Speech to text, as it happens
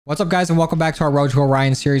What's up, guys, and welcome back to our Road to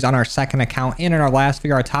Orion series on our second account. And in our last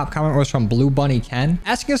video, our top comment was from Blue Bunny Ken,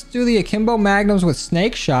 asking us to do the Akimbo Magnums with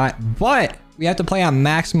Snake Shot, but we have to play on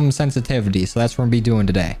maximum sensitivity, so that's what we're gonna be doing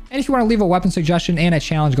today. And if you want to leave a weapon suggestion and a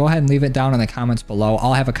challenge, go ahead and leave it down in the comments below.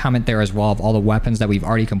 I'll have a comment there as well of all the weapons that we've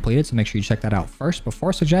already completed, so make sure you check that out first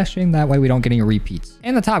before suggesting. That way we don't get any repeats.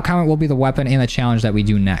 And the top comment will be the weapon and the challenge that we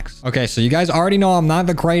do next. Okay, so you guys already know I'm not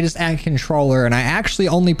the greatest at controller, and I actually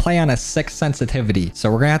only play on a 6 sensitivity,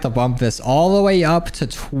 so we're gonna have to bump this all the way up to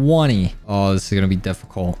 20. Oh, this is gonna be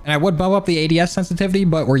difficult. And I would bump up the ADS sensitivity,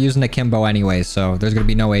 but we're using Akimbo anyway, so there's gonna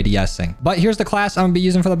be no ADSing. But here's the class I'm gonna be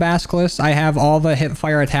using for the basilisk. I have all the hip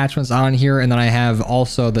fire attachments on here, and then I have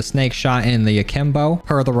also the Snake Shot and the Akimbo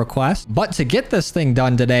per the request. But to get this thing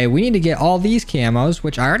done today, we need to get all these camos,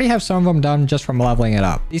 which I already have some of them done just from leveling it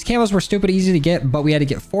up. These camos were stupid easy to get, but we had to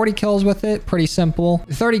get 40 kills with it. Pretty simple.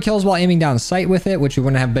 30 kills while aiming down sight with it, which we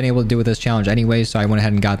wouldn't have been able to do with this challenge anyway, so I went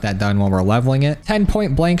ahead and got that done while we're leveling it. 10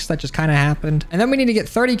 point blanks, that just kind of happened. And then we need to get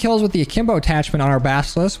 30 kills with the Akimbo attachment on our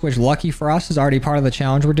basilisk, which lucky for us is already part of the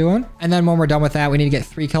challenge we're doing. And then when we're done with that, we need to get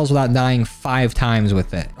 3 kills without dying 5 times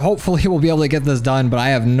with it. Hopefully we'll be able to get this done, but I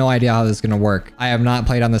have no idea how this is going to work. I have not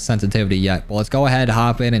played on this sensitivity yet, but let's go ahead,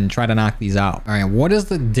 hop in, and try to knock these out. All right, what is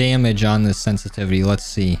the damage on this sensitivity? Let's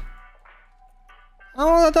see.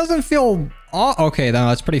 Oh, that doesn't feel... Oh, okay, no,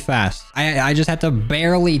 that's pretty fast. I just had to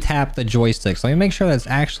barely tap the joystick, so let me make sure that's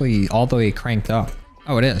actually all the way cranked up.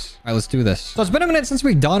 Oh, it is. All right, let's do this. So it's been a minute since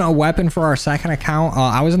we've done a weapon for our second account.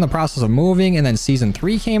 I was in the process of moving, and then season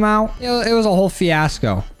 3 came out. It was a whole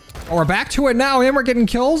fiasco. Oh, we're back to it now, and we're getting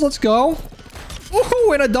kills. Let's go.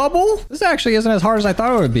 Ooh, in a double? This actually isn't as hard as I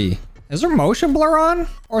thought it would be. Is there motion blur on?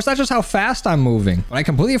 Or is that just how fast I'm moving? But I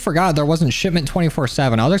completely forgot there wasn't shipment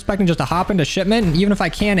 24/7. I was expecting just to hop into shipment, and even if I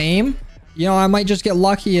can't aim, you know, I might just get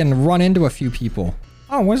lucky and run into a few people.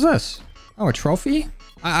 Oh, what is this? Oh, a trophy?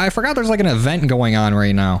 I forgot there's like an event going on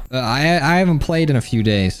right now. I haven't played in a few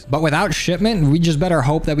days. But without shipment, we just better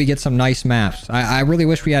hope that we get some nice maps. I really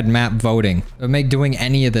wish we had map voting. It would make doing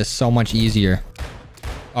any of this so much easier.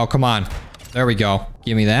 Oh, come on. There we go.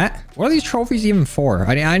 Give me that. What are these trophies even for?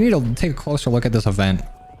 I need to take a closer look at this event.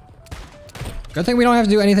 Good thing we don't have to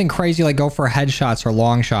do anything crazy like go for headshots or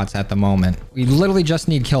long shots at the moment. We literally just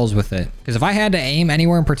need kills with it. Because if I had to aim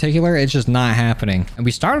anywhere in particular, it's just not happening. And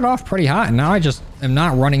we started off pretty hot, and now I just am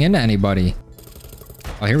not running into anybody.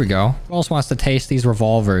 Oh, here we go. Who else wants to taste these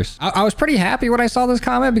revolvers? I was pretty happy when I saw this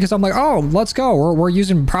comment because I'm like, oh, let's go. We're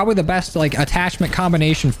using probably the best like attachment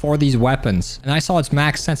combination for these weapons. And I saw its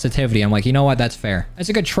max sensitivity. I'm like, you know what? That's fair. That's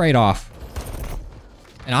a good trade-off.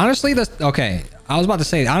 And honestly, okay. I was about to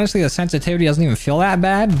say, honestly, the sensitivity doesn't even feel that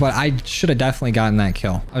bad, but I should have definitely gotten that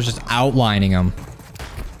kill. I was just outlining him.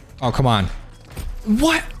 Oh, come on.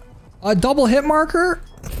 What? A double hit marker?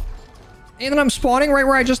 And then I'm spawning right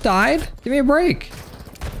where I just died? Give me a break.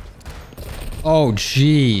 Oh,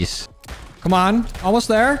 jeez. Come on. Almost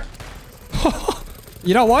there.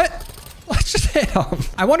 You know what? Let's just hit him.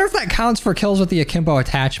 I wonder if that counts for kills with the Akimbo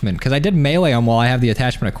attachment, because I did melee him while I have the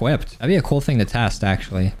attachment equipped. That'd be a cool thing to test,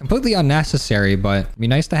 actually. Completely unnecessary, but it'd be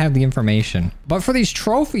nice to have the information. But for these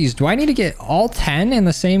trophies, do I need to get all 10 in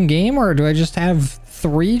the same game, or do I just have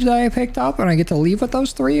 3 that I picked up and I get to leave with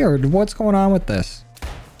those 3, or what's going on with this?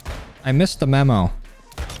 I missed the memo.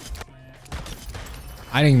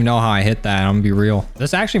 I didn't even know how I hit that. I'm gonna be real.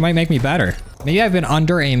 This actually might make me better. Maybe I've been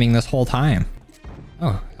under-aiming this whole time.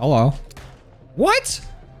 Oh, hello. What?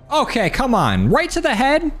 Okay, come on. Right to the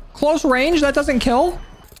head? Close range? That doesn't kill?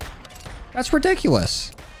 That's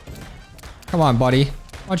ridiculous. Come on, buddy. Why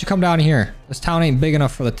don't you come down here? This town ain't big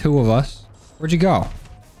enough for the 2 of us. Where'd you go?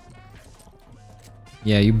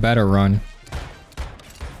 Yeah, you better run.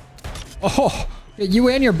 Oh, you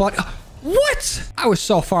and your butt. What? I was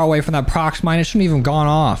so far away from that prox mine, it shouldn't even gone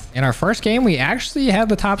off. In our first game, we actually had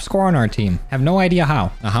the top score on our team. Have no idea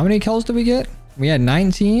how. Now, how many kills did we get? We had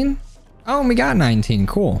 19. Oh, and we got 19.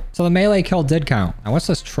 Cool. So the melee kill did count. Now, what's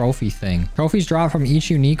this trophy thing? Trophies drop from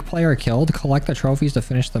each unique player killed. Collect the trophies to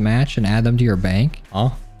finish the match and add them to your bank.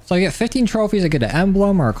 Oh. So you get 15 trophies. I get an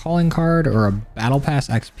emblem or a calling card or a battle pass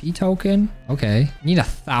XP token. Okay. You need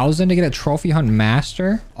 1,000 to get a trophy hunt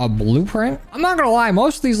master. A blueprint. I'm not gonna lie.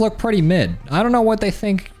 Most of these look pretty mid. I don't know what they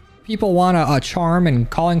think people want a charm and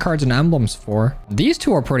calling cards and emblems for. These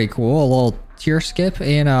 2 are pretty cool. A little tier skip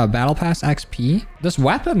in Battle Pass XP. This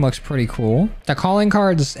weapon looks pretty cool. The calling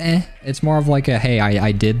cards, it's more of like a, hey,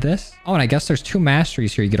 I did this. Oh, and I guess there's 2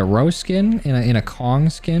 masteries here. You get a Rose skin in a Kong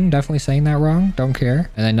skin. Definitely saying that wrong. Don't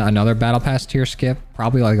care. And then another Battle Pass tier skip.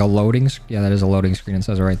 Probably like a loading. Yeah, that is a loading screen. It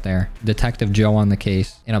says it right there. Detective Joe on the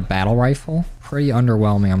case. In a battle rifle. Pretty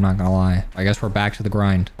underwhelming, I'm not gonna lie. I guess we're back to the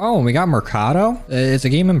grind. Oh, we got Mercado. It's a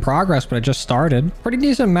game in progress, but it just started. Pretty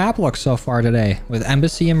decent map look so far today. With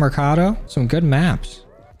Embassy and Mercado. Some good maps.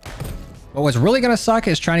 But what's really gonna suck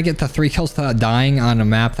is trying to get the 3 kills without dying on a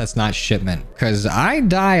map that's not shipment. Because I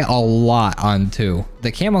die a lot on 2.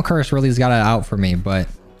 The camo curse really's got it out for me, but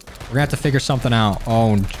we're gonna have to figure something out.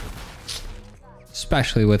 Oh,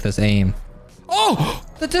 especially with this aim. Oh,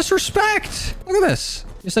 the disrespect. Look at this.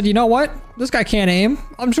 You said, you know what? This guy can't aim.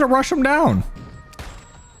 I'm just gonna rush him down.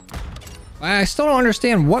 I still don't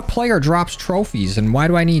understand what player drops trophies and why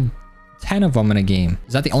do I need 10 of them in a game?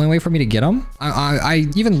 Is that the only way for me to get them? I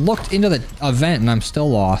even looked into the event and I'm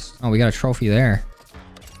still lost. Oh, we got a trophy there.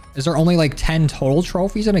 Is there only like 10 total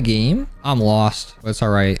trophies in a game? I'm lost, but it's all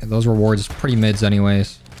right. Those rewards pretty mids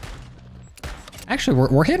anyways. Actually,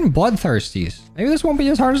 we're hitting bloodthirsties. Maybe this won't be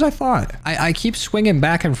as hard as I thought. I keep swinging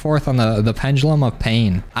back and forth on the pendulum of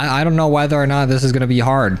pain. I don't know whether or not this is going to be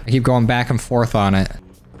hard. I keep going back and forth on it.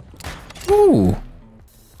 Ooh.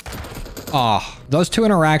 Oh, those 2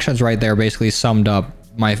 interactions right there basically summed up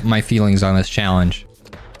my feelings on this challenge.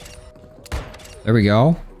 There we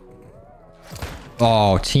go.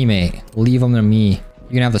 Oh, teammate. Leave them to me. You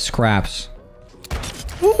can have the scraps.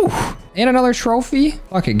 Ooh. And another trophy?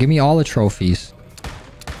 Fuck it. Give me all the trophies.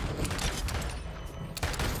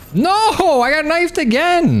 No, I got knifed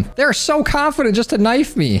again. They're so confident just to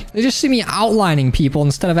knife me. They just see me outlining people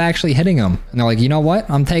instead of actually hitting them. And they're like, you know what?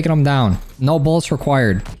 I'm taking them down. No bullets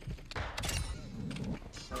required.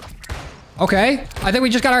 Okay, I think we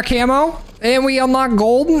just got our camo and we unlocked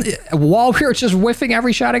gold while we were just whiffing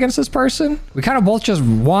every shot against this person. We kind of both just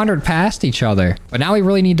wandered past each other. But now we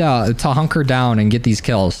really need to hunker down and get these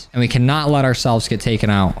kills. And we cannot let ourselves get taken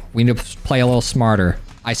out. We need to play a little smarter.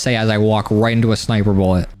 I say as I walk right into a sniper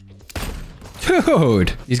bullet.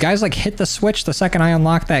 Dude, these guys like hit the switch the second I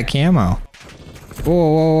unlock that camo. Whoa,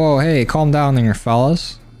 whoa, whoa. Hey, calm down there,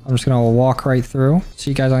 fellas. I'm just gonna walk right through.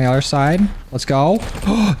 See you guys on the other side. Let's go.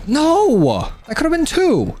 No! That could have been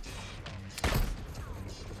 2.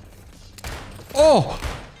 Oh!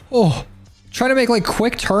 Oh! Trying to make like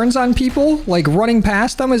quick turns on people, like running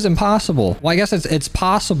past them is impossible. Well, I guess it's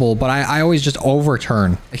possible, but I always just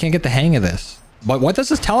overturn. I can't get the hang of this. But what this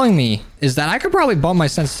is telling me is that I could probably bump my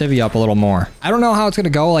sensitivity up a little more. I don't know how it's going to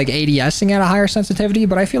go like ADSing at a higher sensitivity,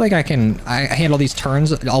 but I feel like I handle these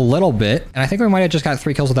turns a little bit. And I think we might have just got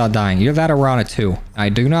 3 kills without dying. Either that or we're on a 2. I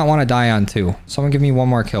do not want to die on 2. Someone give me 1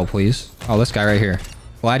 more kill, please. Oh, this guy right here.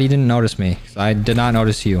 Glad he didn't notice me. I did not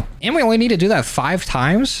notice you. And we only need to do that 5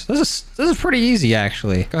 times. This is pretty easy,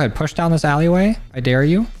 actually. Go ahead, push down this alleyway. I dare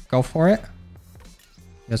you. Go for it.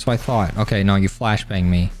 That's what I thought. Okay, no, you flashbang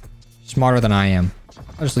me. Smarter than I am.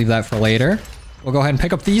 I'll just leave that for later. We'll go ahead and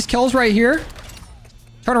pick up these kills right here.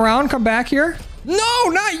 Turn around, come back here. No,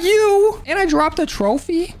 not you! And I dropped a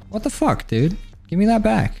trophy? What the fuck, dude? Give me that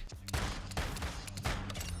back.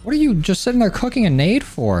 What are you just sitting there cooking a nade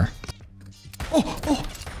for? Oh, oh.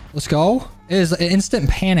 Let's go. It is an instant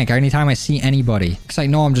panic anytime I see anybody. Because I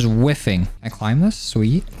know I'm just whiffing. Can I climb this?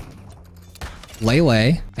 Sweet. Lele.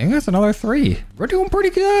 I think that's another 3. We're doing pretty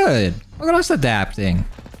good. Look at us adapting.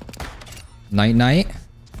 Night night.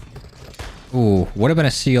 Ooh, would have been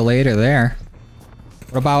a see you later there.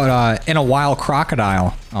 What about in a wild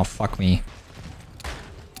crocodile? Oh, fuck me.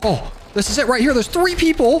 Oh, this is it right here. There's 3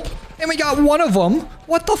 people and we got 1 of them.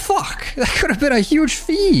 What the fuck? That could have been a huge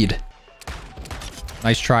feed.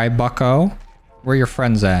 Nice try, bucko. Where are your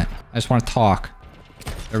friends at? I just want to talk.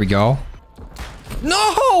 There we go.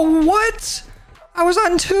 No, what? I was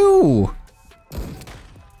on 2.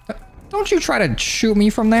 Don't you try to shoot me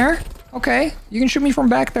from there. Okay, you can shoot me from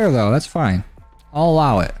back there though. That's fine. I'll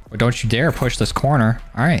allow it. But don't you dare push this corner.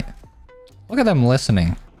 All right. Look at them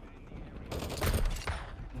listening.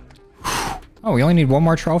 Oh, we only need 1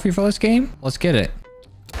 more trophy for this game? Let's get it.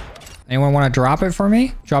 Anyone want to drop it for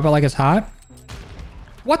me? Drop it like it's hot?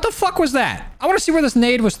 What the fuck was that? I want to see where this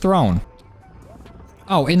nade was thrown.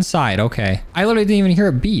 Oh, inside. Okay. I literally didn't even hear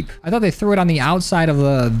it beep. I thought they threw it on the outside of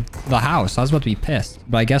the house. I was about to be pissed.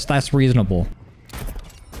 But I guess that's reasonable.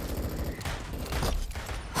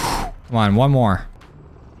 Come on, 1 more.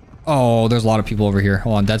 Oh, there's a lot of people over here.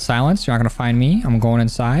 Hold on, dead silence. You're not gonna find me. I'm going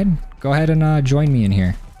inside. Go ahead and join me in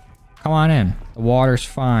here. Come on in. The water's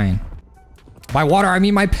fine. By water, I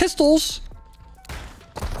mean my pistols.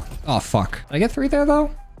 Oh, fuck. Did I get 3 there,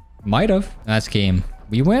 though? Might have. That's game.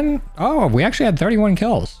 We win. Oh, we actually had 31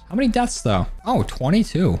 kills. How many deaths though? Oh,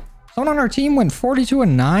 22. Someone on our team went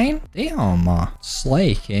 42-9. Damn.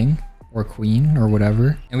 Slay, king. Or queen or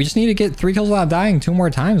whatever. And we just need to get 3 kills without dying 2 more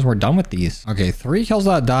times. We're done with these. Okay, 3 kills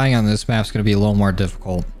without dying on this map is going to be a little more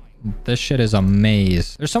difficult. This shit is a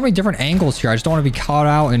maze. There's so many different angles here. I just don't want to be caught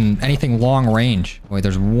out in anything long range. Wait,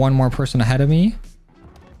 there's one more person ahead of me.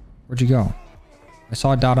 Where'd you go? I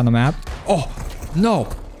saw a dot on the map. Oh, no.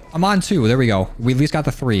 I'm on 2. There we go. We at least got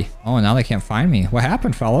the 3. Oh, now they can't find me. What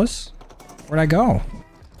happened, fellas? Where'd I go?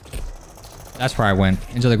 That's where I went.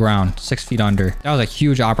 Into the ground. 6 feet under. That was a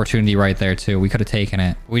huge opportunity right there, too. We could have taken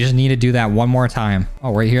it. We just need to do that one more time.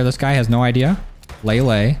 Oh, right here. This guy has no idea.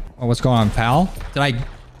 Lay. Oh, what's going on, pal? Did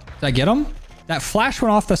I get him? That flash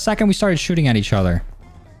went off the second we started shooting at each other.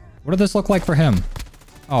 What did this look like for him?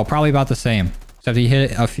 Oh, probably about the same. Except he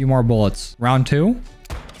hit a few more bullets. Round 2.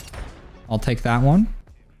 I'll take that one.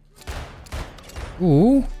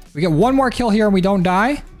 Ooh. We get one more kill here and we don't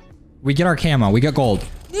die. We get our camo. We get gold.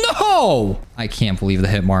 No! I can't believe the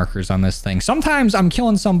hit markers on this thing. Sometimes I'm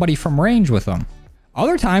killing somebody from range with them.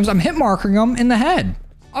 Other times I'm hit marking them in the head.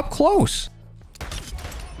 Up close.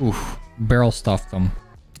 Oof. Barrel stuffed them.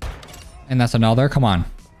 And that's another. Come on.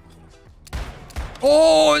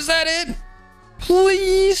 Oh, is that it?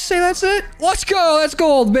 Please say that's it. Let's go. That's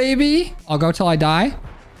gold, baby. I'll go till I die.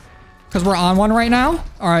 Because we're on one right now.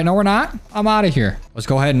 All right. No, we're not. I'm out of here. Let's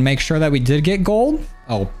go ahead and make sure that we did get gold.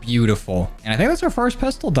 Oh, beautiful. And I think that's our first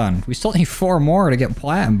pistol done. We still need 4 more to get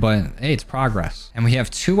platinum, but hey, it's progress. And we have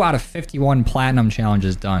 2 out of 51 platinum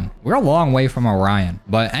challenges done. We're a long way from Orion.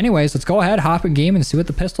 But anyways, let's go ahead, hop in game and see what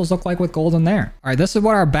the pistols look like with gold in there. All right, this is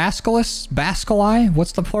what our basili.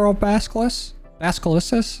 What's the plural basilisk?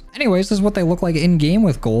 Basilisks. Anyways, this is what they look like in game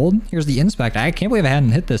with gold. Here's the inspect. I can't believe I hadn't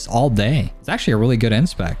hit this all day. It's actually a really good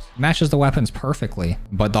inspect. Matches the weapons perfectly.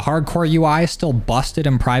 But the hardcore UI is still busted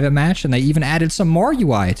in private match, and they even added some more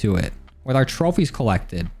UI to it with our trophies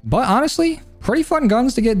collected. But honestly, pretty fun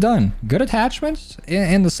guns to get done. Good attachments,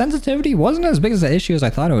 and the sensitivity wasn't as big as the issue as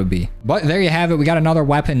I thought it would be. But there you have it. We got another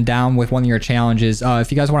weapon down with one of your challenges.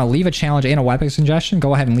 If you guys want to leave a challenge and a weapon suggestion,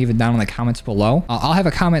 go ahead and leave it down in the comments below. I'll have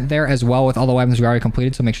a comment there as well with all the weapons we already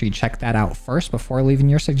completed, so make sure you check that out first before leaving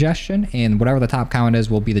your suggestion. And whatever the top comment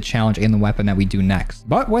is will be the challenge and the weapon that we do next.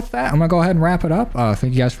 But with that, I'm going to go ahead and wrap it up.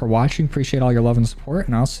 Thank you guys for watching. Appreciate all your love and support,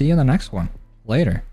 and I'll see you in the next one. Later.